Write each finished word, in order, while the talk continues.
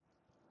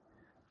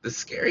The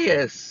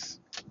scariest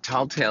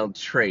telltale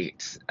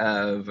trait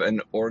of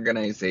an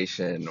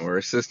organization or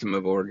a system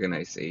of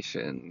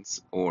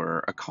organizations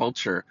or a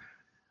culture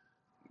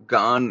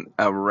gone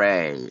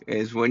array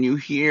is when you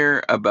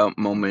hear about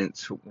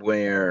moments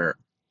where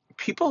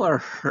people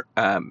are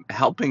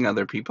helping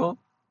other people,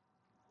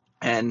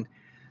 and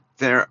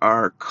there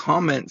are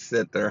comments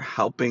that they're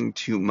helping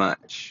too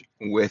much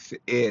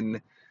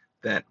within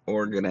that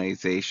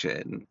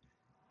organization.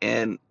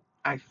 And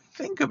I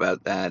think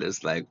about that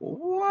as like,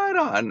 what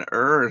on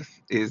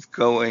earth is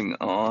going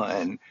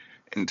on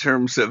in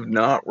terms of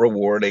not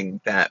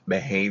rewarding that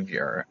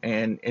behavior?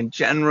 And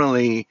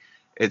generally,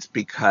 it's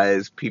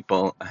because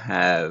people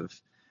have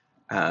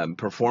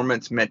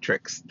performance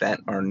metrics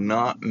that are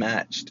not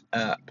matched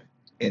up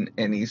in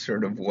any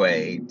sort of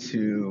way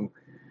to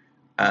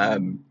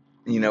um,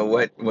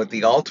 what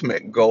the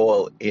ultimate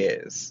goal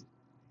is.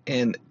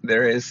 And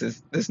there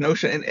is this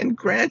notion, and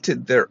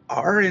granted, there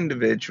are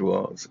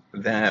individuals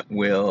that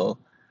will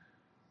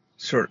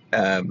sort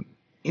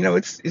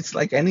it's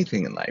like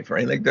anything in life,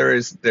 right? Like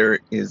there's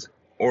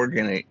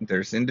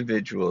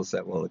individuals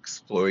that will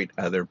exploit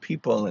other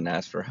people and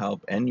ask for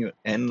help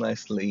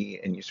endlessly,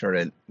 and you sort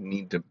of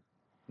need to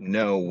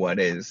know what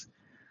is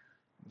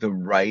the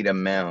right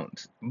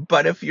amount.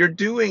 But if you're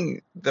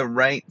doing the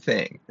right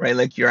thing, right,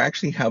 like you're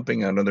actually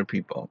helping out other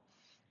people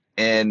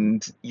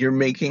and you're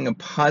making a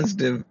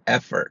positive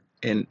effort,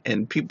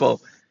 and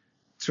people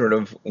sort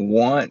of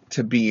want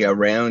to be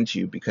around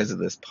you because of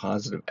this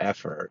positive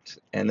effort,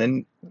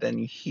 and then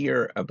you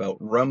hear about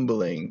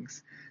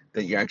rumblings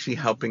that you're actually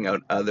helping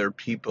out other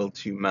people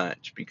too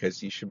much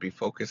because you should be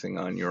focusing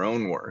on your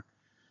own work.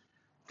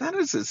 That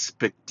is a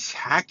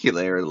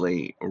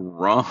spectacularly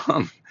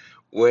wrong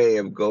way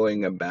of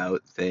going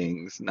about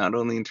things, not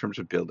only in terms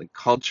of building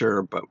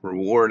culture, but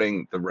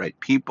rewarding the right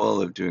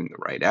people, of doing the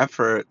right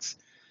efforts.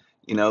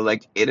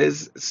 Like it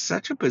is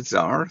such a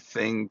bizarre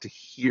thing to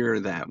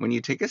hear that when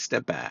you take a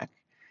step back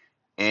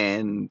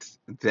and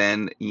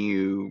then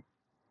you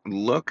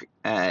look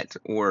at,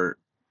 or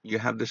you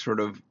have this sort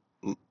of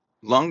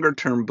longer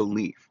term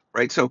belief,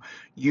 right? So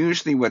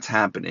usually what's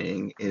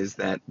happening is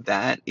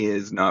that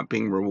is not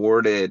being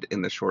rewarded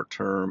in the short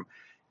term,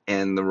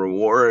 and the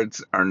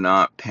rewards are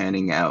not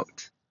panning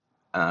out,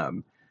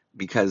 um,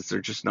 because they're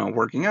just not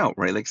working out,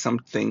 right? Like some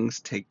things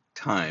take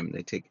time,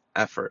 they take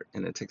effort,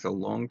 and it takes a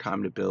long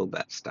time to build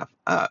that stuff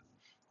up.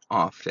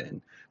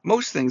 Often,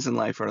 most things in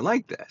life are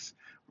like this,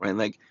 right?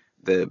 Like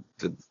the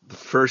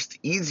first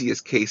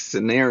easiest case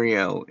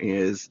scenario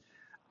is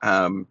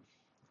um,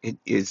 it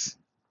is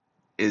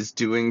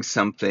doing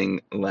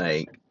something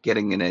like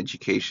getting an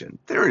education.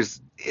 It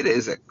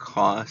is a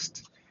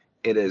cost.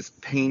 It is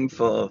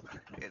painful.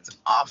 It's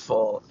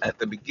awful at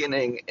the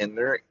beginning, and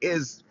there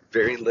is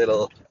very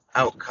little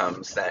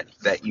outcomes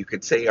that you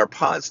could say are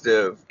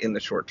positive in the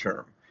short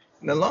term.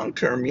 In the long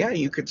term, yeah,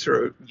 you could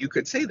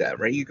say that,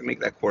 right? You can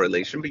make that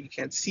correlation, but you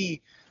can't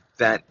see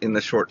that in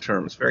the short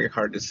term. It's very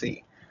hard to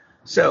see.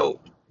 So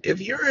if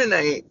you're in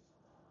a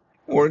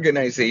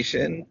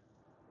organization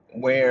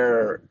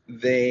where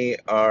they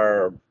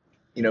are,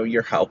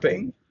 you're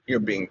helping, you're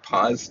being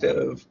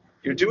positive,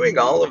 you're doing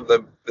all of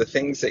the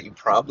things that you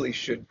probably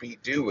should be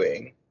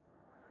doing,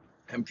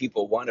 and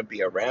people want to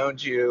be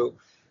around you,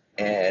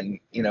 and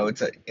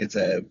it's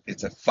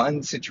a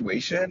fun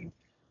situation,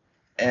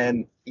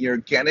 and you're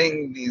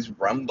getting these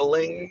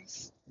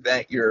rumblings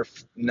that you're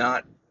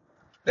not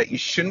that you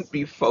shouldn't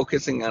be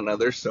focusing on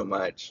others so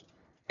much,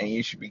 and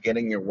you should be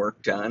getting your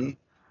work done.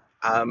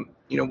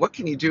 What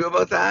can you do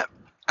about that?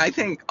 I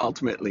think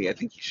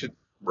you should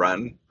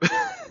run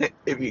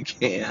if you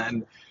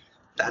can.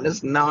 That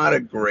is not a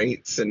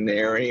great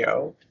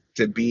scenario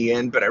to be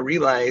in, but I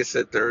realize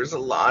that there's a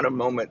lot of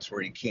moments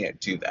where you can't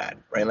do that,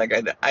 right? Like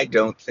I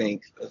don't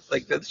think,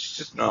 like, that's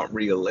just not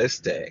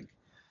realistic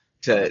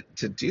to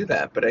do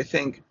that. But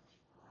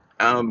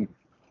um,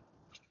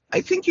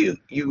 I think you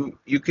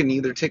can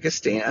either take a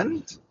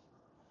stand,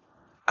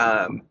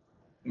 um,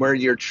 where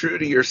you're true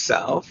to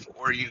yourself,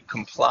 or you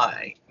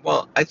comply.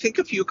 Well, I think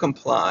if you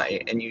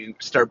comply and you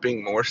start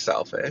being more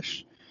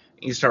selfish,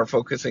 you start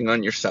focusing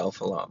on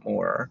yourself a lot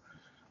more.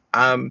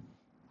 Um,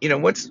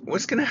 what's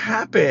going to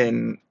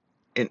happen,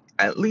 in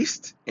at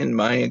least in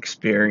my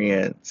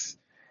experience,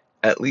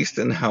 at least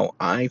in how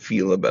I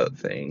feel about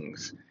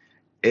things,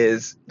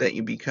 is that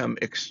you become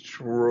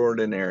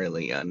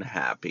extraordinarily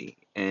unhappy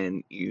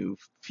and you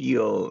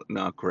feel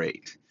not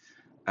great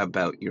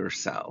about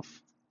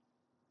yourself.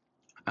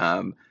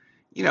 Um,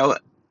 you know,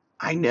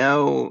 I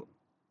know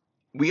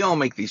we all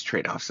make these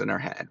trade-offs in our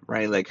head,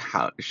 right? Like,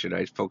 how should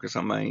I focus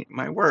on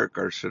my work,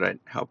 or should I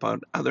help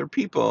out other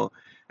people?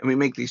 And we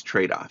make these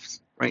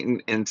trade-offs, right?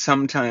 And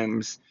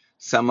sometimes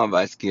some of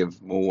us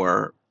give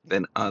more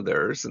than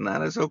others, and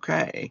that is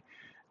okay.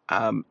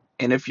 And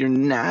if you're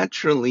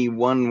naturally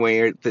one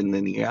way than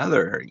the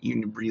other,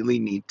 you really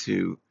need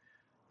to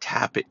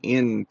tap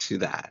into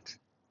that,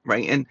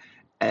 right?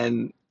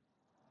 And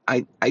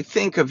I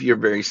think if you're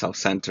very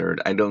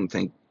self-centered, I don't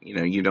think,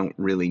 you don't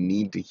really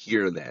need to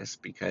hear this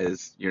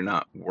because you're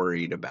not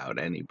worried about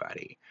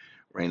anybody,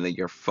 right? Like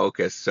you're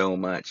focused so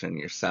much on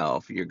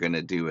yourself, you're going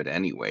to do it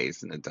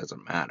anyways, and it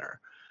doesn't matter.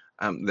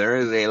 There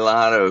is a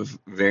lot of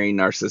very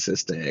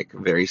narcissistic,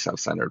 very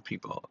self-centered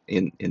people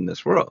in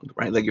this world,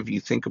 right? Like if you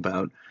think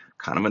about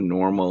kind of a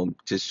normal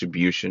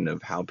distribution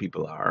of how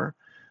people are,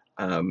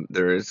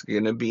 there is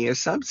going to be a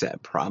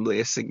subset, probably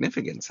a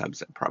significant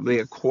subset, probably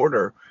a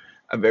quarter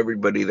of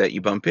everybody that you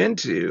bump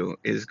into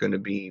is going to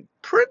be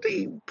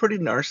pretty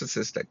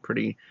narcissistic,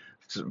 pretty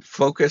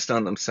focused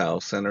on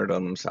themselves, centered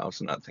on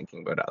themselves, and not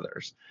thinking about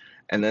others.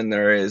 And then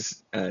there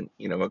is,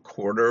 a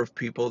quarter of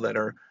people that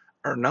are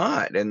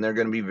not, and they're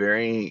going to be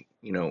very,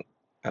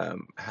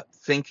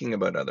 thinking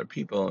about other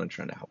people and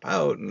trying to help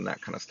out and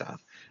that kind of stuff.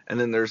 And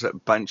then there's a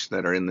bunch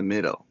that are in the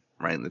middle,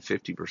 right? The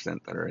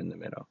 50% that are in the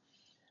middle.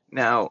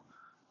 Now,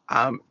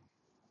 um,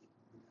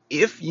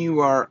 if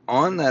you are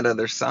on that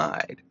other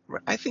side,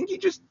 I think you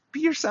just be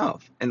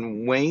yourself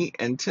and wait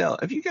until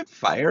if you get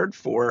fired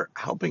for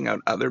helping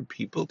out other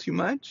people too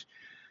much.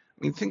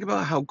 I mean, think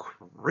about how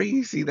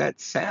crazy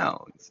that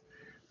sounds.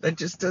 That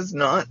just does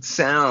not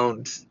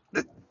sound,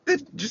 that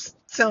just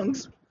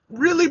sounds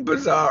really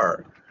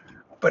bizarre.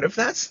 But if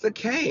that's the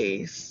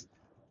case,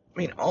 I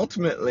mean,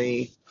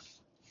 ultimately,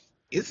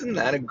 isn't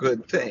that a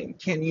good thing?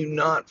 Can you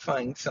not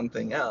find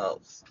something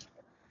else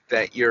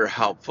that you're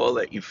helpful,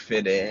 that you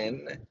fit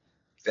in,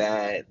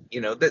 that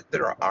that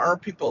there are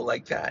people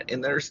like that,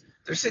 and there's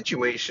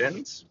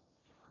situations,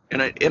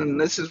 and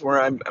this is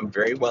where I'm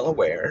very well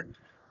aware,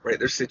 right?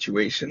 There's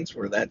situations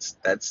where that's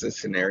the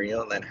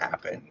scenario that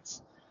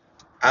happens.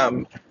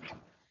 Um,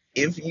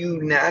 if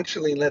you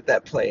naturally let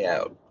that play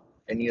out,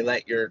 and you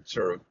let your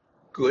sort of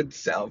good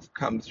self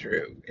come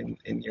through,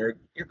 and your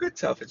good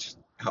self is just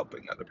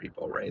helping other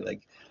people, right?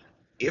 Like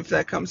if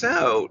that comes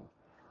out,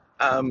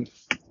 um,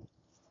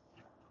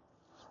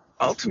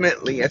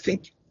 ultimately, I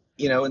think,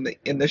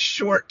 in the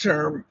short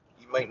term,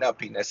 you might not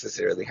be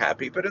necessarily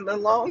happy, but in the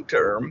long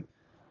term,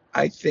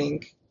 I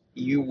think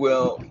you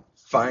will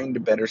find a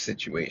better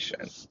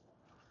situation.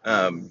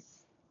 Um,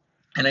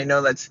 and I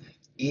know that's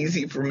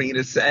easy for me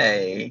to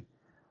say,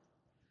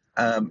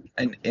 and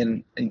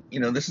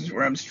this is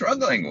where I'm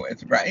struggling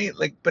with, right?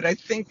 Like, but I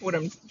think what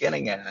I'm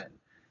getting at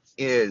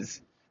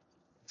is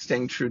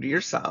staying true to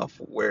yourself,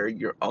 where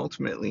you're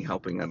ultimately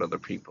helping out other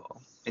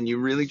people, and you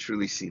really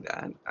truly see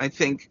that. I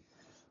think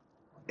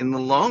in the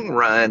long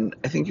run,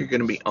 I think you're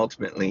going to be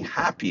ultimately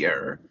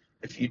happier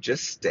if you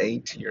just stay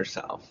to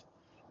yourself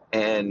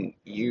and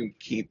you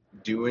keep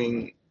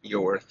doing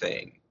your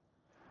thing.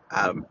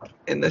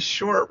 In the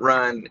short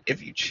run,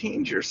 if you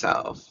change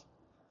yourself,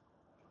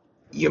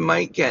 you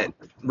might get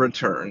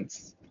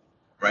returns,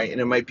 right? And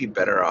it might be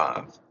better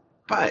off,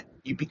 but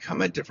you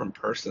become a different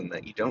person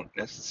that you don't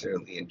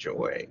necessarily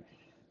enjoy.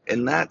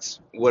 And that's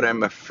what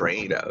I'm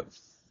afraid of.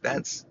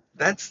 That's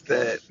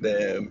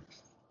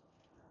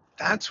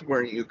that's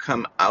where you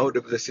come out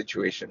of the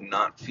situation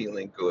not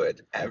feeling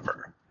good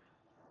ever.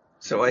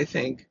 So I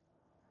think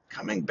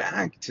coming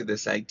back to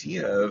this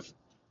idea of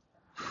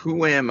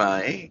who am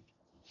I?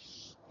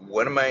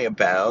 What am I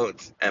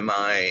about? Am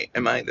I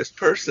this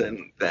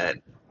person that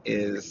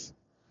is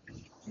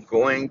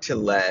going to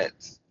let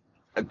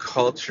a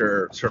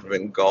culture sort of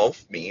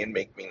engulf me and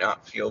make me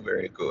not feel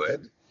very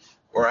good?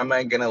 Or am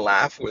I going to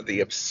laugh with the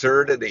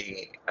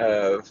absurdity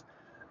of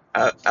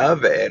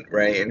it,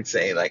 right? And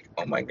say like,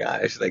 oh my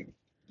gosh, like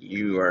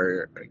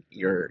you're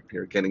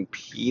getting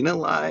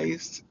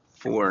penalized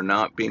for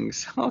not being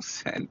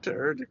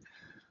self-centered,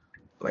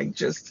 like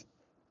just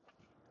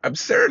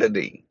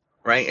absurdity,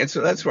 right? And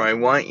so that's where I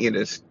want you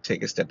to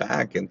take a step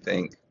back and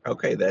think,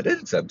 okay, that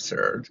is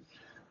absurd.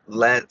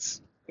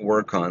 Let's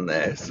work on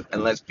this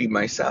and let's be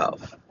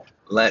myself.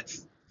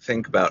 Let's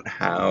think about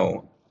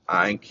how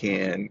I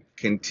can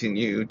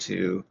continue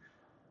to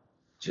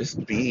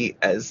just be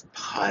as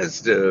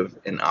positive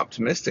and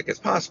optimistic as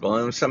possible.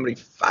 And if somebody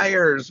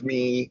fires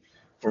me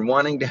for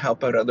wanting to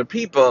help out other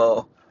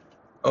people,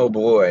 oh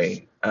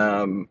boy,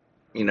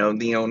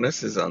 the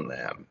onus is on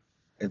them.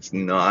 It's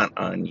not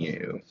on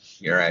you.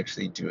 You're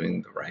actually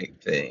doing the right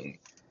thing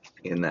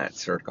in that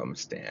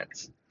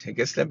circumstance. Take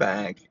a step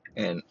back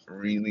and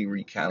really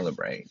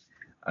recalibrate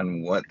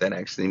on what that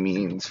actually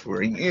means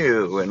for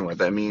you and what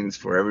that means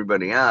for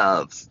everybody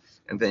else,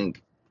 and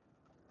think,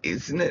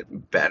 isn't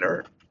it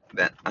better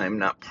that I'm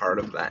not part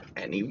of that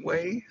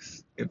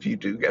anyways if you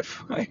do get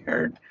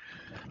fired,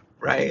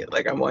 right?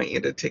 Like, I want you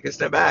to take a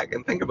step back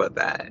and think about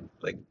that.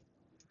 Like,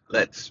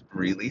 let's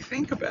really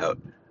think about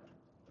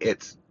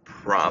it's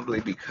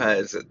probably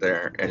because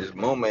there is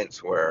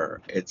moments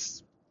where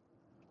it's,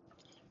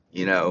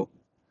 you know,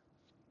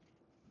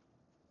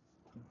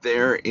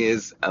 there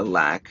is a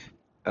lack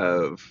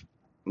of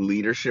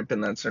leadership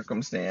in that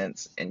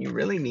circumstance, and you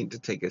really need to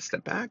take a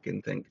step back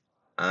and think,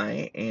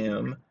 I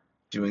am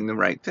doing the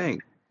right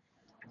thing.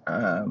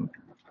 Um,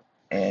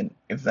 and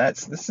if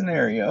that's the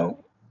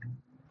scenario,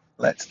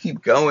 let's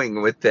keep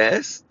going with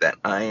this, that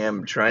I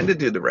am trying to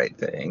do the right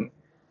thing,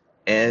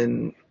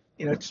 and,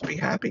 just be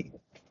happy.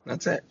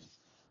 That's it.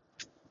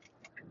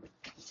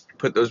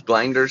 Put those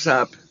blinders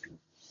up,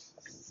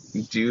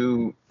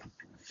 do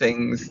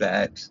things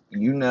that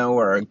you know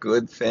are a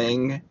good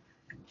thing,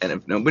 and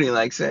if nobody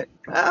likes it,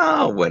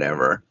 oh,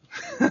 whatever.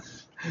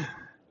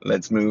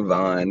 Let's move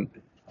on,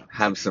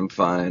 have some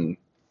fun.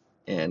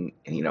 And,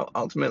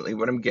 ultimately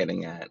what I'm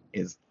getting at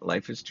is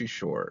life is too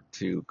short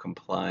to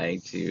comply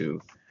to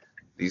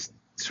these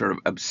sort of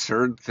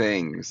absurd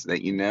things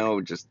that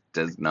just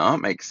does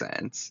not make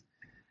sense.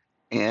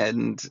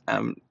 And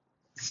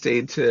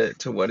stay to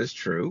what is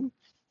true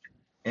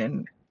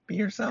and be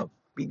yourself.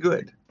 Be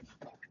good.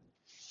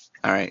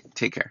 All right,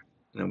 take care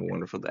and have a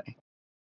wonderful day.